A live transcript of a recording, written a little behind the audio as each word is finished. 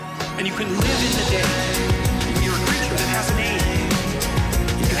And you can live in the day. You're a creature that has a name.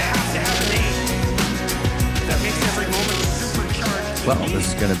 You have to have a name. That makes every moment supercharged. Well, this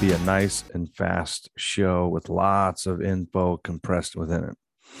is going to be a nice and fast show with lots of info compressed within it.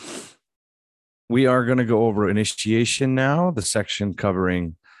 We are going to go over initiation now, the section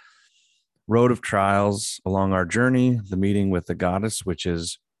covering road of trials along our journey, the meeting with the goddess, which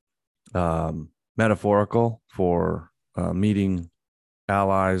is metaphorical for meeting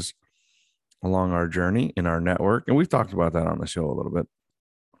allies along our journey in our network. And we've talked about that on the show a little bit.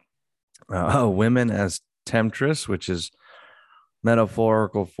 Women as temptress, which is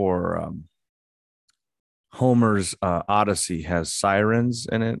metaphorical for Homer's Odyssey, has sirens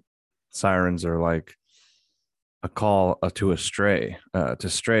in it. Sirens are like a call to stray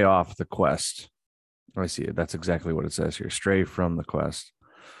off the quest. I see it. That's exactly what it says here. Stray from the quest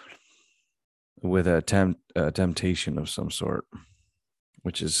with a temptation of some sort,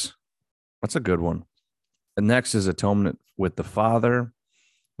 that's a good one. And next is atonement with the Father.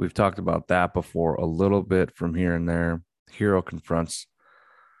 We've talked about that before a little bit from here and there. Hero confronts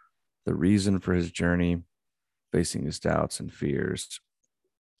the reason for his journey, facing his doubts and fears.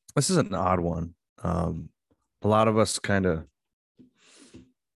 This is an odd one. A lot of us kind of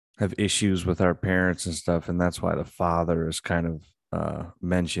have issues with our parents and stuff, and that's why the Father is kind of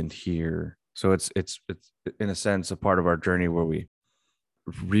mentioned here. So it's in a sense a part of our journey where we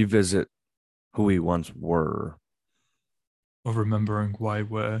revisit who we once were, of remembering why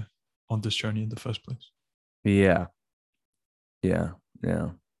we're on this journey in the first place. Yeah.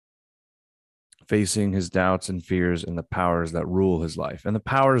 Facing his doubts and fears and the powers that rule his life. And the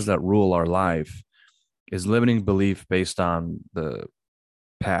powers that rule our life is limiting belief based on the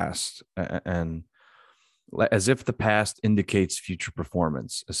past, and as if the past indicates future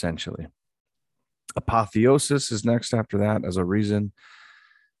performance, essentially. Apotheosis is next after that.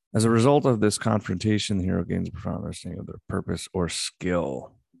 As a result of this confrontation, the hero gains a profound understanding of their purpose or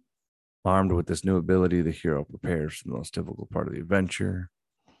skill. Armed with this new ability, the hero prepares for the most difficult part of the adventure.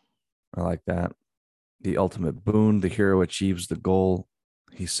 I like that. The ultimate boon, the hero achieves the goal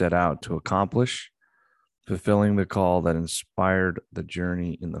he set out to accomplish, fulfilling the call that inspired the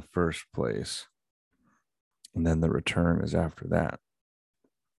journey in the first place. And then the return is after that.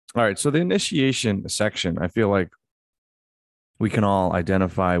 All right, so the initiation section, I feel like we can all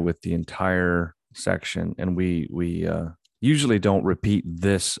identify with the entire section, and we usually don't repeat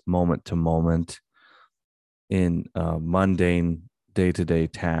this moment to moment in mundane day-to-day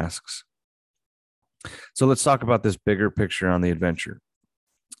tasks. So let's talk about this bigger picture on the adventure.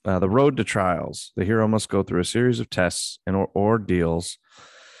 The road to trials. The hero must go through a series of tests and ordeals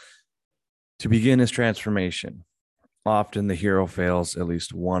to begin his transformation. Often the hero fails at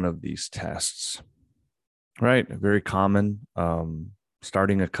least one of these tests. Right? Very common.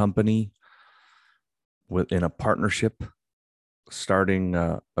 Starting a company in a partnership, starting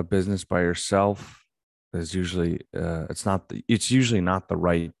a business by yourself is usually it's usually not the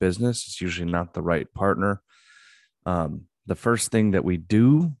right business. It's usually not the right partner. The first thing that we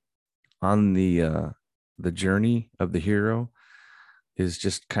do on the journey of the hero is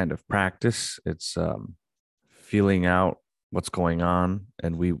just kind of practice. It's feeling out what's going on,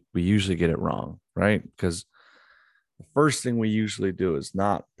 and we usually get it wrong, right? Because the first thing we usually do is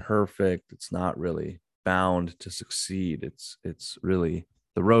not perfect. It's not really bound to succeed. It's really,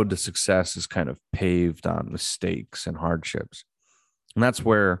 the road to success is kind of paved on mistakes and hardships. And that's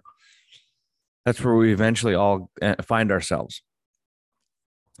where we eventually all find ourselves,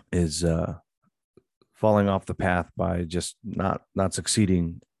 is falling off the path by just not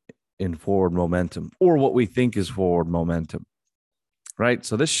succeeding in forward momentum, or what we think is forward momentum, right?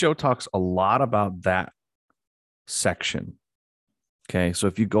 So this show talks a lot about that section. Okay, so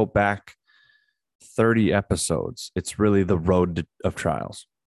if you go back 30 episodes, it's really the road of trials.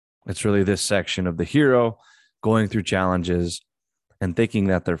 It's really this section of the hero going through challenges and thinking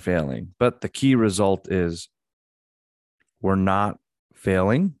that they're failing. But the key result is we're not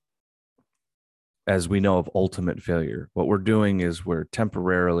failing, as we know of ultimate failure. What we're doing is we're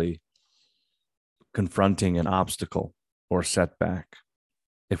temporarily confronting an obstacle or setback.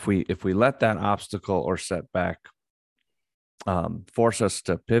 If we let that obstacle or setback force us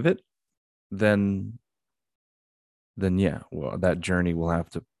to pivot, then yeah, well, that journey will have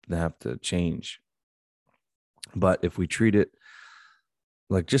to change. But if we treat it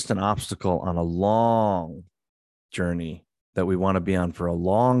like just an obstacle on a long journey that we want to be on for a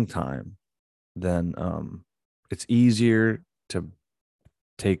long time, then it's easier to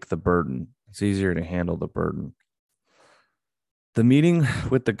take the burden. It's easier to handle the burden. The meeting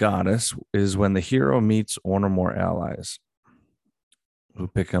with the goddess is when the hero meets one or more allies. who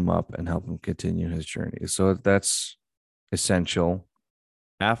pick him up and help him continue his journey. So that's essential.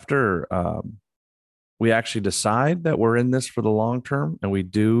 After we actually decide that we're in this for the long term and we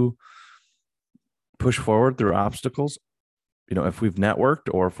do push forward through obstacles, if we've networked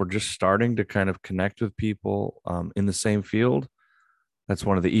or if we're just starting to kind of connect with people in the same field, that's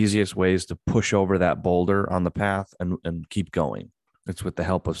one of the easiest ways to push over that boulder on the path and keep going. It's with the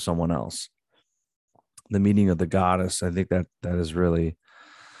help of someone else. The meeting of the goddess, I think that is really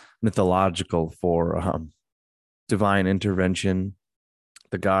mythological for divine intervention.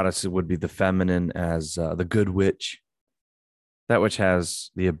 The goddess would be the feminine as the good witch, that which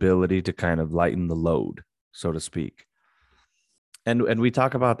has the ability to kind of lighten the load, so to speak. And we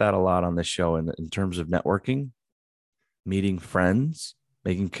talk about that a lot on this show in terms of networking, meeting friends,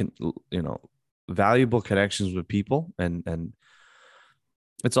 making valuable connections with people, and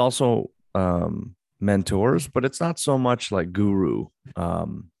it's also mentors, but it's not so much like guru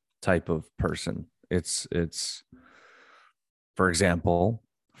type of person. It's for example,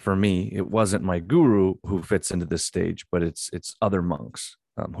 for me, it wasn't my guru who fits into this stage, but it's other monks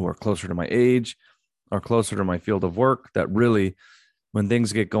who are closer to my age or closer to my field of work that really, when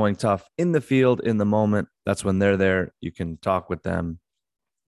things get going tough in the field, in the moment, that's when they're there. You can talk with them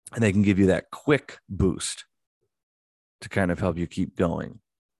and they can give you that quick boost to kind of help you keep going.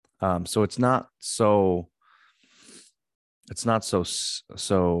 So it's not so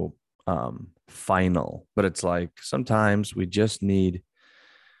final, but it's like sometimes we just need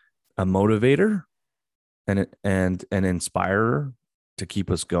a motivator and an inspirer to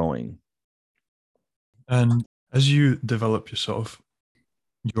keep us going. And as you develop yourself,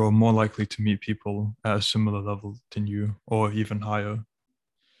 you're more likely to meet people at a similar level than you, or even higher.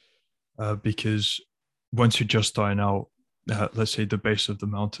 Because once you're just starting out, let's say the base of the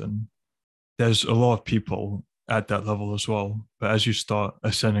mountain, there's a lot of people at that level as well. But as you start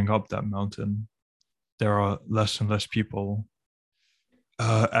ascending up that mountain, there are less and less people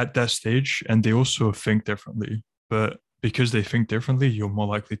at that stage, and they also think differently. But because they think differently, you're more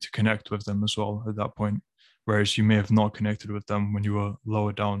likely to connect with them as well at that point. Whereas you may have not connected with them when you were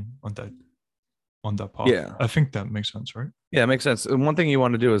lower down on that path. Yeah. I think that makes sense, right? Yeah, it makes sense. And one thing you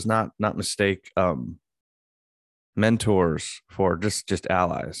want to do is not mistake mentors for just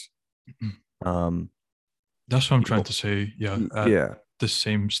allies. That's what I'm trying to say. Yeah. At the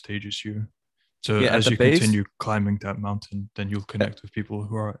same stage as you. So as you continue climbing that mountain, then you'll connect with people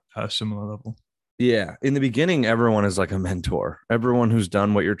who are at a similar level. Yeah. In the beginning, everyone is like a mentor. Everyone who's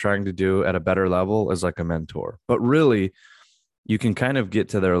done what you're trying to do at a better level is like a mentor. But really, you can kind of get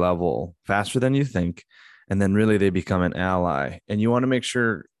to their level faster than you think. And then really they become an ally. And you want to make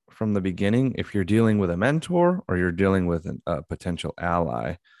sure from the beginning, if you're dealing with a mentor or you're dealing with a potential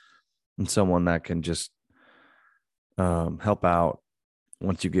ally and someone that can just help out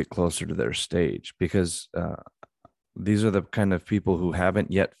once you get closer to their stage, because these are the kind of people who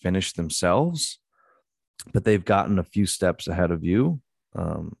haven't yet finished themselves, but they've gotten a few steps ahead of you.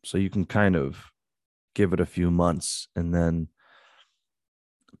 So you can kind of give it a few months and then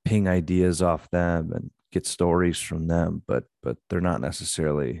ping ideas off them and get stories from them, but they're not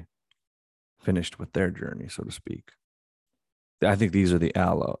necessarily finished with their journey, so to speak. I think these are the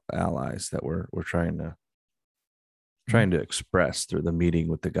allies that we're trying to express through the meeting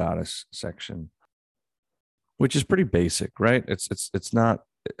with the goddess section, which is pretty basic, right? It's not,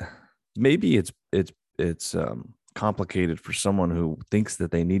 maybe it's complicated for someone who thinks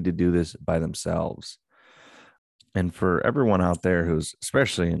that they need to do this by themselves. And for everyone out there who's,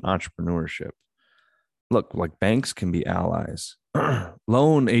 especially in entrepreneurship, look, like banks can be allies,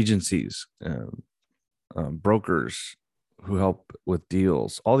 loan agencies, brokers who help with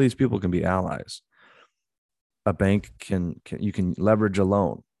deals. All these people can be allies. A bank you can leverage a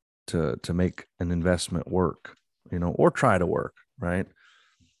loan to make an investment work, or try to work, right?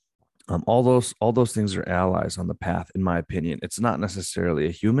 All those things are allies on the path, in my opinion. It's not necessarily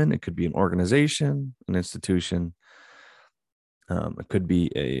a human. It could be an organization, an institution. It could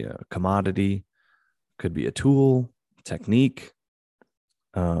be a commodity, it could be a tool, technique.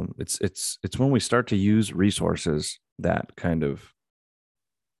 It's when we start to use resources that kind of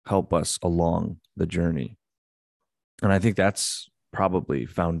help us along the journey. And I think that's probably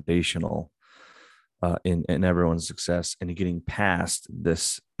foundational in everyone's success and getting past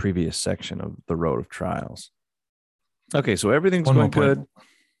this previous section of the road of trials. Okay, so everything's going good.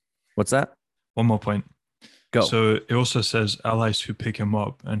 What's that? One more point. Go. So it also says allies who pick him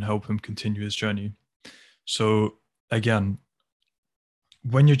up and help him continue his journey. So again,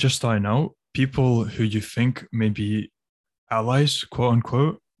 when you're just starting out, people who you think may be allies, quote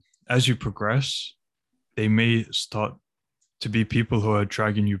unquote, as you progress, they may start to be people who are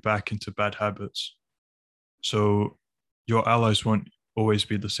dragging you back into bad habits. So your allies won't always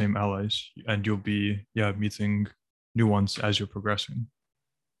be the same allies, and you'll be meeting new ones as you're progressing.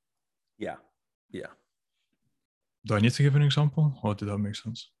 Yeah. Yeah. Do I need to give an example, or did that make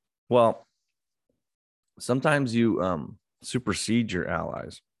sense? Well, sometimes you supersede your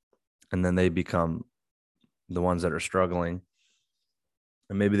allies, and then they become the ones that are struggling,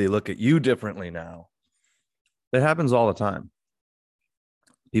 and maybe they look at you differently now. It happens all the time.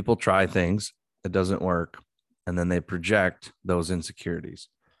 People try things, it doesn't work, and then they project those insecurities.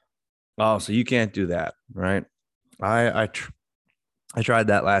 Oh, so you can't do that, right? I tried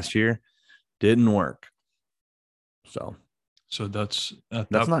that last year, didn't work. So that's at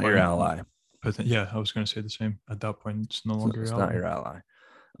that's that not point, your ally. But yeah, I was going to say the same. At that point, it's no longer It's your not ally. your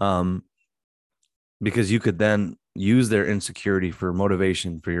ally. Because you could then use their insecurity for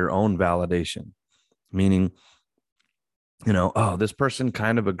motivation for your own validation, meaning, oh, this person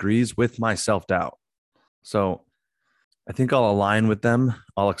kind of agrees with my self-doubt. So I think I'll align with them.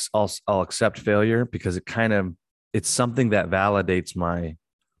 I'll accept failure because it's something that validates my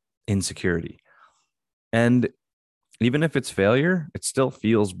insecurity. And even if it's failure, it still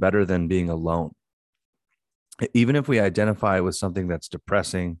feels better than being alone. Even if we identify with something that's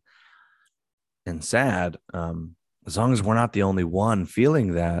depressing and sad, as long as we're not the only one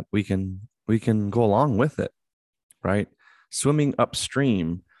feeling that, we can go along with it, right? Swimming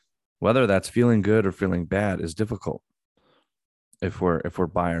upstream, whether that's feeling good or feeling bad, is difficult if we're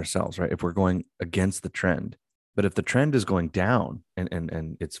by ourselves, right? If we're going against the trend. But if the trend is going down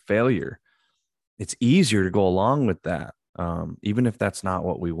and it's failure, it's easier to go along with that. Even if that's not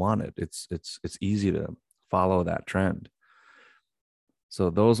what we wanted, it's easy to follow that trend. So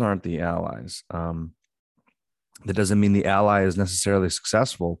those aren't the allies. That doesn't mean the ally is necessarily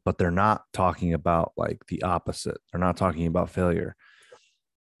successful, but they're not talking about like the opposite. They're not talking about failure.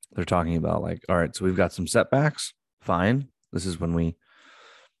 They're talking about like, all right, so we've got some setbacks. Fine. This is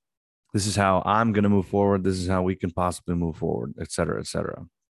how I'm going to move forward. This is how we can possibly move forward, et cetera, et cetera.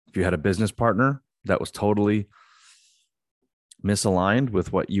 If you had a business partner that was totally misaligned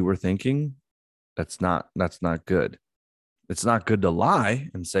with what you were thinking, that's not good. It's not good to lie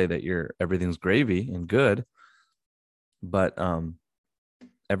and say that everything's gravy and good, but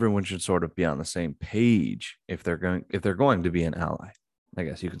everyone should sort of be on the same page if they're going to be an ally, I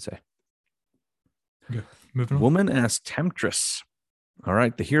guess you could say. Okay, moving on. Woman as temptress. All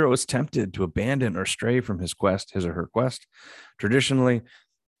right, the hero is tempted to abandon or stray from his or her quest. Traditionally,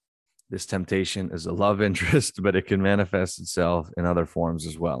 this temptation is a love interest, but it can manifest itself in other forms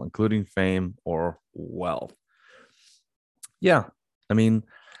as well, including fame or wealth. Yeah, I mean,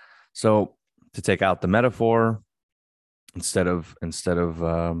 so to take out the metaphor, instead of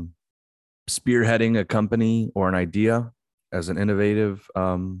spearheading a company or an idea as an innovative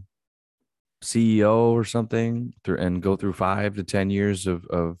CEO or something and go through 5 to 10 years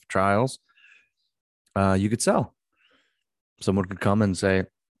of trials, you could sell. Someone could come and say,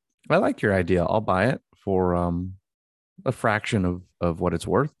 I like your idea. I'll buy it for a fraction of what it's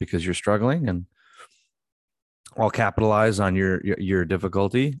worth because you're struggling, and I'll capitalize on your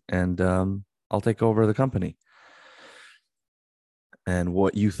difficulty, and I'll take over the company. And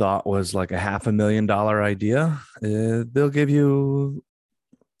what you thought was like a $500,000 idea, they'll give you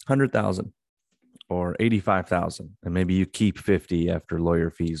 100,000 or 85,000, and maybe you keep 50 after lawyer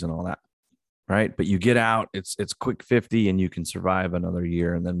fees and all that, right? But you get out, it's quick 50, and you can survive another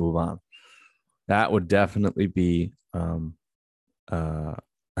year and then move on. That would definitely be a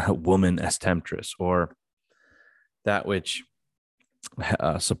woman as temptress, or that which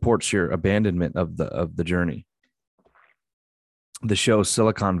supports your abandonment of the journey. The show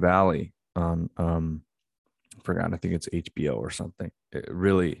Silicon Valley on I forgot, I think it's HBO or something. It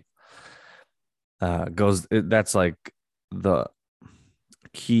really that's like the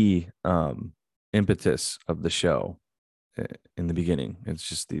key impetus of the show in the beginning. It's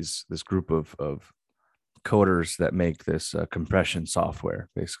just this group of coders that make this compression software.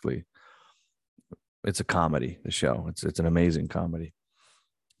 Basically, it's a comedy. The show, it's an amazing comedy,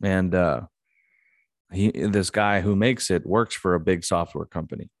 and this guy who makes it works for a big software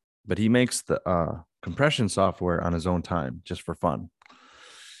company, but he makes the compression software on his own time, just for fun.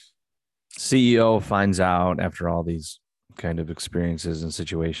 CEO finds out after all these kind of experiences and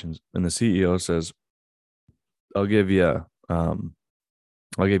situations, and the CEO says, I'll give you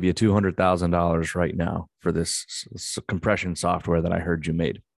 $200,000 right now for this compression software that I heard you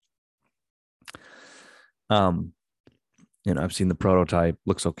made. I've seen the prototype,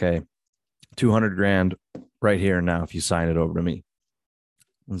 looks okay. 200 grand right here and now if you sign it over to me.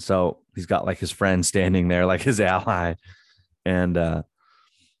 And so he's got like his friend standing there, like his ally, And the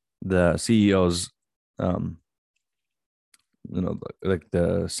CEO's, like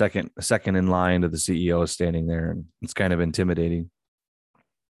the second in line to the CEO is standing there, and it's kind of intimidating.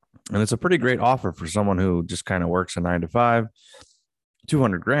 And it's a pretty great offer for someone who just kind of works a 9 to 5,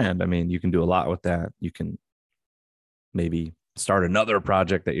 200 grand. I mean, you can do a lot with that. You can maybe start another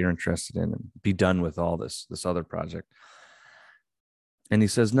project that you're interested in and be done with all this other project. And he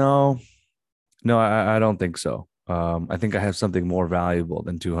says, no, I don't think so. I think I have something more valuable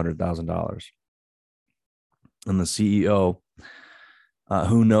than $200,000. And the CEO,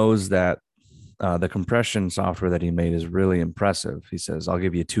 who knows that the compression software that he made is really impressive, he says, I'll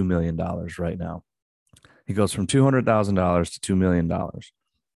give you $2 million right now. He goes from $200,000 to $2 million.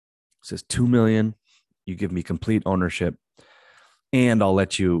 He says, $2 million, you give me complete ownership, and I'll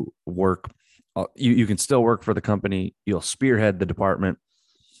let you work. You can still work for the company. You'll spearhead the department.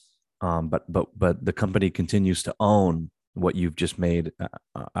 But the company continues to own what you've just made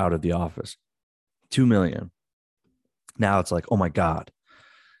out of the office. $2 million. Now it's like, oh my God,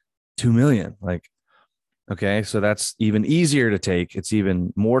 $2 million. Like, okay, so that's even easier to take. It's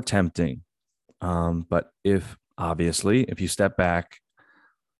even more tempting. But if you step back,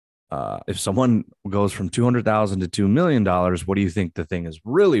 if someone goes from 200,000 to $2 million, what do you think the thing is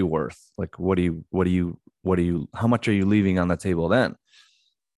really worth? Like, how much are you leaving on the table then?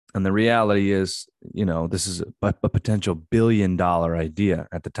 And the reality is, this is a potential $1 billion idea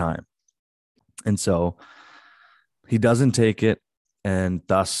at the time. And so he doesn't take it. And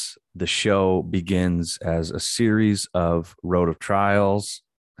thus the show begins as a series of road of trials,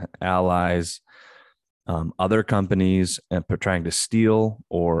 allies, other companies trying to steal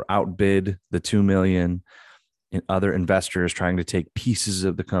or outbid the 2 million, and other investors trying to take pieces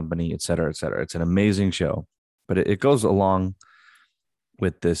of the company, et cetera, et cetera. It's an amazing show, but it goes along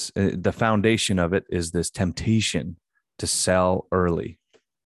with this. The foundation of it is this temptation to sell early.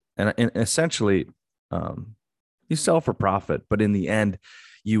 And essentially, you sell for profit, but in the end,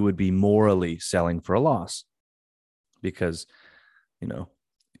 you would be morally selling for a loss, because,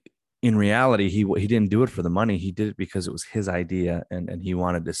 in reality, he didn't do it for the money. He did it because it was his idea, and he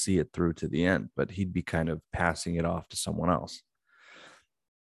wanted to see it through to the end, but he'd be kind of passing it off to someone else.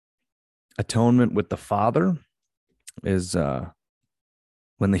 Atonement with the Father is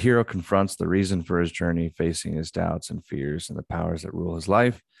when the hero confronts the reason for his journey, facing his doubts and fears and the powers that rule his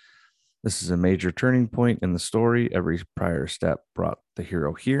life. This is a major turning point in the story. Every prior step brought the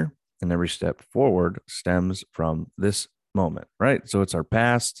hero here, and every step forward stems from this moment, right? So it's our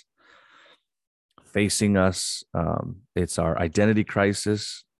past facing us. It's our identity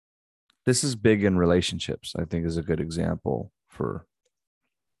crisis. This is big in relationships, I think, is a good example for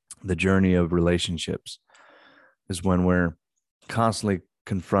the journey of relationships, is when we're constantly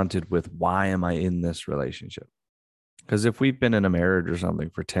confronted with, why am I in this relationship? Because if we've been in a marriage or something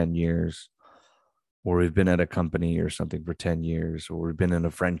for 10 years, or we've been at a company or something for 10 years, or we've been in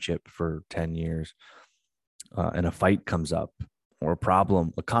a friendship for 10 years, and a fight comes up, or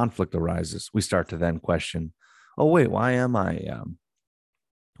a conflict arises, we start to then question, oh, wait, why am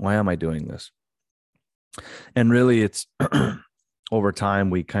I doing this? And really, it's over time,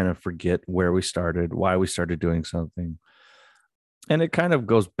 we kind of forget where we started, why we started doing something. And it kind of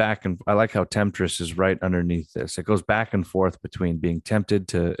goes back, and I like how Temptress is right underneath this. It goes back and forth between being tempted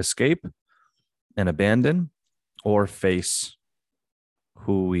to escape and abandon, or face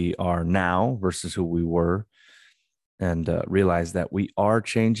who we are now versus who we were, and realize that we are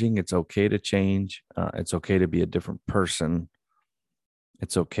changing. It's okay to change. It's okay to be a different person.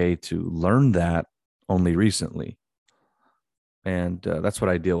 It's okay to learn that only recently. And that's what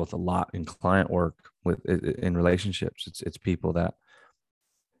I deal with a lot in client work, in relationships. It's people that,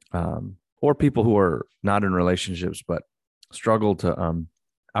 or people who are not in relationships, but struggle to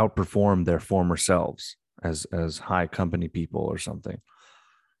outperform their former selves as high company people or something.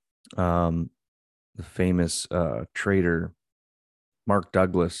 The famous trader Mark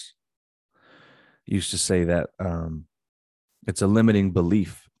Douglas used to say that it's a limiting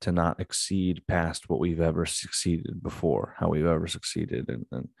belief to not exceed past what we've ever succeeded before, how we've ever succeeded,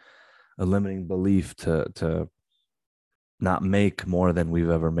 and a limiting belief to not make more than we've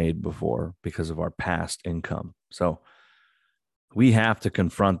ever made before because of our past income. So we have to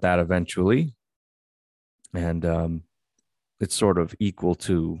confront that eventually. And it's sort of equal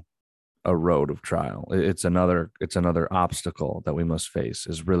to a road of trial. It's another obstacle that we must face,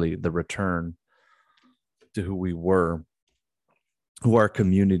 is really the return to who we were, who our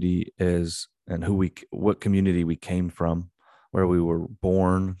community is, and what community we came from, where we were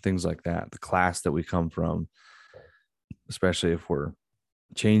born, things like that, the class that we come from, especially if we're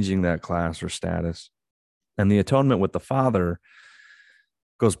changing that class or status. And the atonement with the Father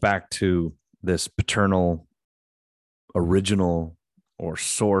goes back to this paternal, original, or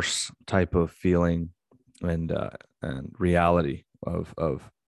source type of feeling and reality of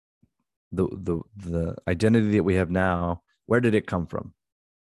the identity that we have now. Where did it come from?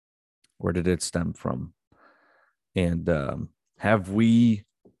 Where did it stem from? And have we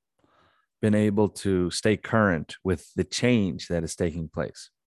been able to stay current with the change that is taking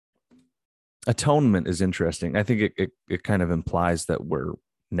place? Atonement is interesting. I think it kind of implies that we're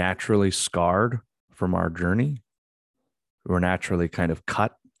naturally scarred from our journey. We're naturally kind of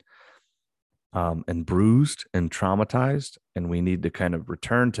cut and bruised and traumatized, and we need to kind of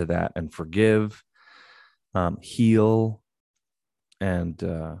return to that and forgive, heal,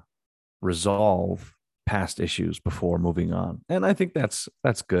 and resolve past issues before moving on. And I think that's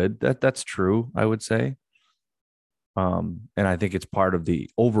good. That's true, I would say. And I think it's part of the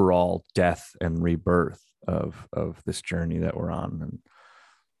overall death and rebirth of this journey that we're on, and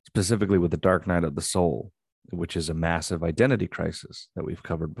specifically with the dark night of the soul, which is a massive identity crisis that we've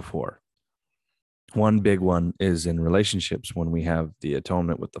covered before. One big one is in relationships when we have the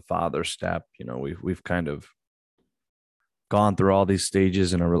atonement with the Father step. We've kind of gone through all these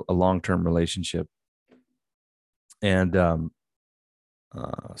stages in a long-term relationship, and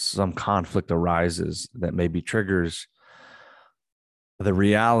some conflict arises that maybe triggers the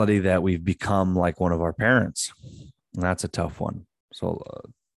reality that we've become like one of our parents. And that's a tough one. So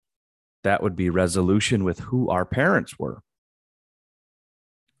that would be resolution with who our parents were,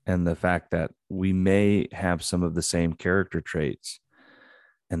 and the fact that we may have some of the same character traits,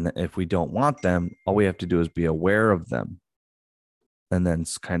 and that if we don't want them, all we have to do is be aware of them, and then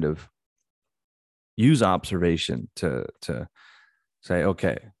kind of use observation to say,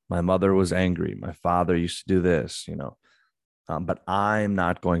 okay, my mother was angry, my father used to do this, but I'm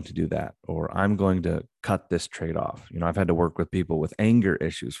not going to do that, or I'm going to cut this trait off. I've had to work with people with anger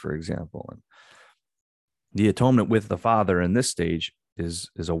issues, for example, and the atonement with the Father in this stage is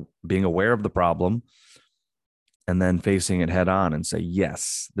being aware of the problem and then facing it head on and say,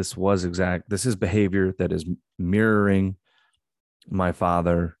 yes, this is behavior that is mirroring my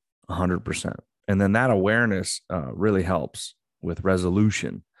father 100%. And then that awareness really helps with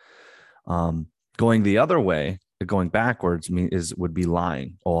resolution. Going the other way, going backwards would be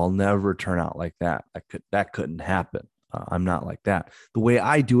lying. Oh, I'll never turn out like that. That couldn't happen. I'm not like that. The way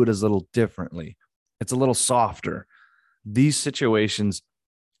I do it is a little differently. It's a little softer. These situations,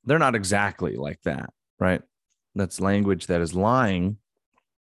 they're not exactly like that, right? That's language that is lying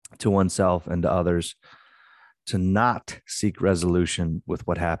to oneself and to others to not seek resolution with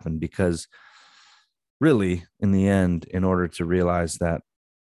what happened, because really, in the end, in order to realize that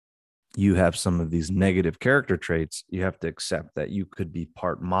you have some of these negative character traits, you have to accept that you could be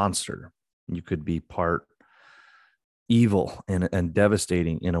part monster. You could be part evil and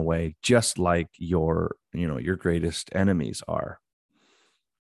devastating in a way, just like your greatest enemies are.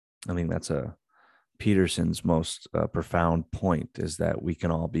 I think that's Peterson's most profound point, is that we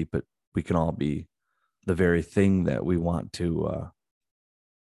can all be the very thing that we want to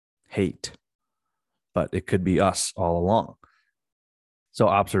hate, but it could be us all along. So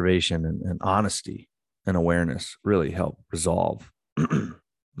observation and honesty and awareness really help resolve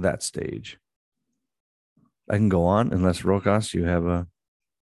that stage. I can go on, unless Rokas, you have a...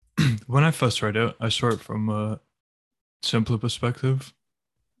 When I first read it, I saw it from a simpler perspective.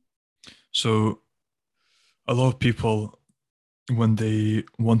 So a lot of people, when they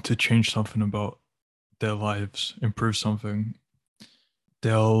want to change something about their lives, improve something,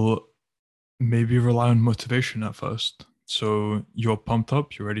 they'll maybe rely on motivation at first. So you're pumped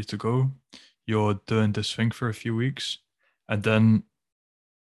up, you're ready to go, you're doing this thing for a few weeks, and then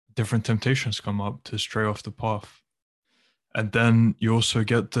different temptations come up to stray off the path. And then you also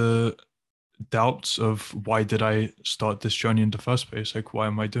get the doubts of, why did I start this journey in the first place? Like, why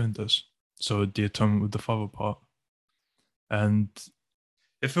am I doing this? So the atonement with the Father part. And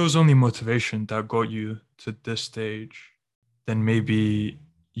if it was only motivation that got you to this stage, then maybe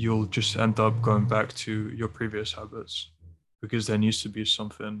you'll just end up going back to your previous habits, because there needs to be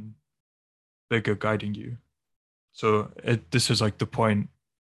something bigger guiding you. So this is like the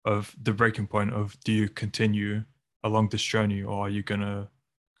breaking point of, do you continue along this journey, or are you going to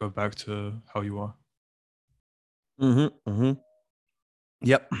go back to how you are?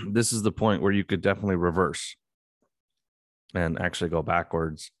 Yep. This is the point where you could definitely reverse and actually go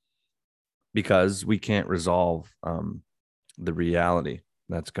backwards, because we can't resolve the reality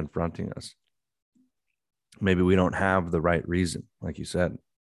that's confronting us. Maybe we don't have the right reason, like you said.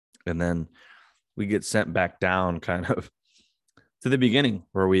 And then we get sent back down kind of to the beginning,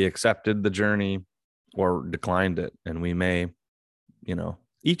 where we accepted the journey, or declined it. And we may,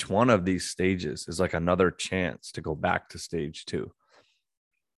 each one of these stages is like another chance to go back to stage 2,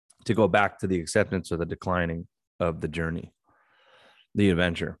 to go back to the acceptance or the declining of the journey, the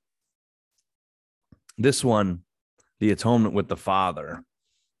adventure. This one, the atonement with the Father,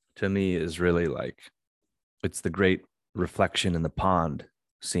 to me is really like, it's the great reflection in the pond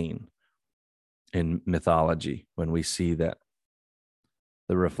scene in mythology, when we see that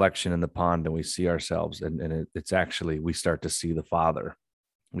the reflection in the pond and we see ourselves, and it's actually, we start to see the Father.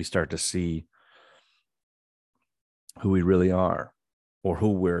 We start to see who we really are, or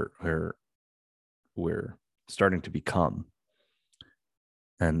who we're starting to become.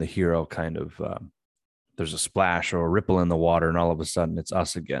 And the hero kind of, there's a splash or a ripple in the water, and all of a sudden it's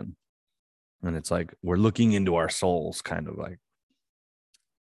us again. And it's like we're looking into our souls, kind of like.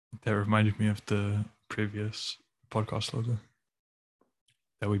 That reminded me of the previous podcast logo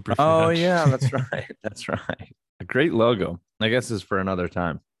that we briefly Oh, had. yeah, that's right. That's right. A great logo. I guess is for another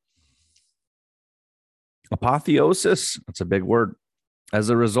time. Apotheosis, that's a big word. As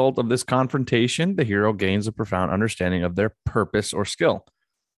a result of this confrontation, the hero gains a profound understanding of their purpose or skill.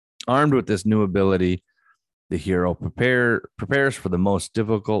 Armed with this new ability, the hero prepares for the most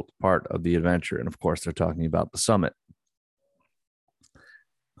difficult part of the adventure. And of course, they're talking about the summit.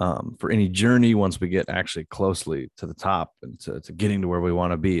 For any journey, once we get actually closely to the top and to getting to where we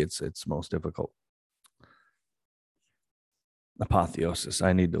want to be, it's most difficult. Apotheosis.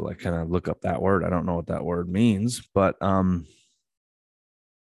 I need to like kind of look up that word. I don't know what that word means, but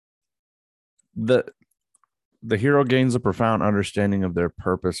the hero gains a profound understanding of their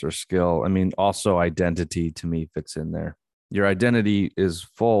purpose or skill. I mean, also identity to me fits in there. Your identity is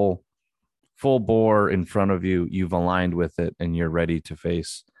full bore in front of you. You've aligned with it, and you're ready to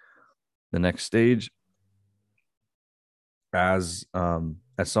face the next stage as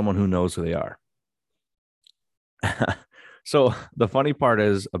someone who knows who they are. So the funny part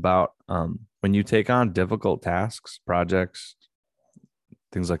is about when you take on difficult tasks, projects,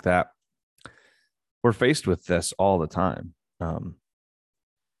 things like that, we're faced with this all the time.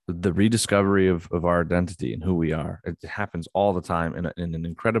 The rediscovery of our identity and who we are. It happens all the time in an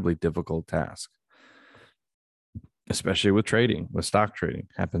incredibly difficult task, especially with trading, with stock trading.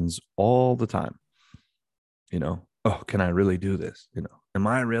 Happens all the time. Oh, can I really do this? Am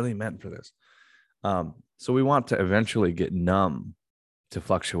I really meant for this? So we want to eventually get numb to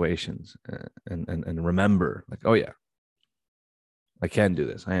fluctuations and remember, like, oh yeah, I can do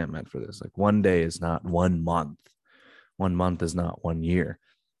this. I am meant for this. Like, one day is not 1 month. 1 month is not 1 year.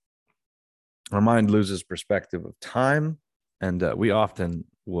 Our mind loses perspective of time, and we often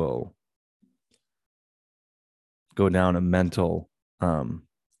will go down a mental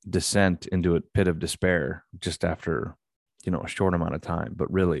descent into a pit of despair just after, a short amount of time.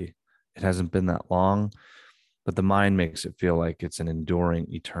 But really, it hasn't been that long, but the mind makes it feel like it's an enduring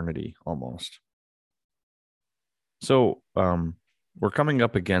eternity almost. So we're coming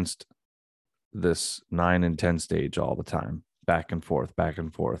up against this 9 and 10 stage all the time, back and forth,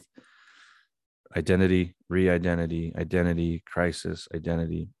 identity, re-identity, identity, crisis,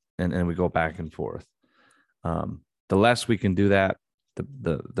 identity, and we go back and forth. The less we can do that,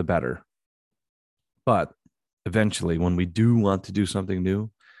 the better. But eventually, when we do want to do something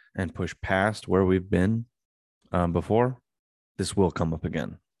new and push past where we've been before, this will come up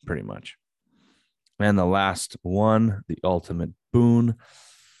again, pretty much. And the last one, the ultimate boon,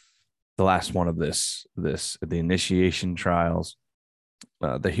 the last one of the initiation trials,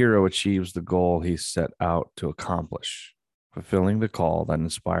 the hero achieves the goal he set out to accomplish, fulfilling the call that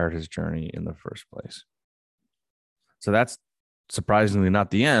inspired his journey in the first place. So that's surprisingly not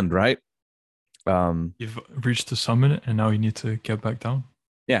the end, right? You've reached the summit, and now you need to get back down.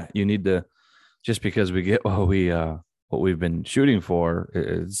 Yeah, you need to. Just because we get what we've been shooting for,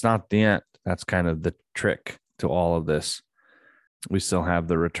 it's not the end. That's kind of the trick to all of this. We still have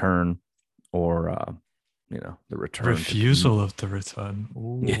the return, or the return. Refusal of the return.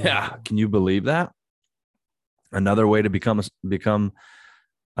 Ooh. Yeah, can you believe that? Another way to become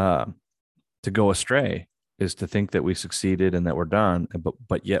to go astray is to think that we succeeded and that we're done,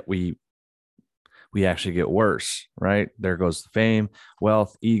 but yet we actually get worse, right? There goes the fame,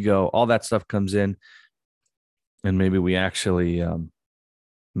 wealth, ego, all that stuff comes in, and maybe we actually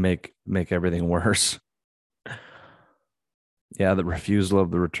make everything worse. Yeah, the refusal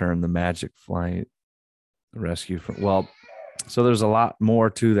of the return, the magic flight, the rescue from, so there's a lot more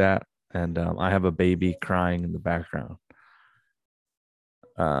to that, and I have a baby crying in the background.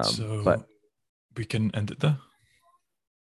 But we can end it there.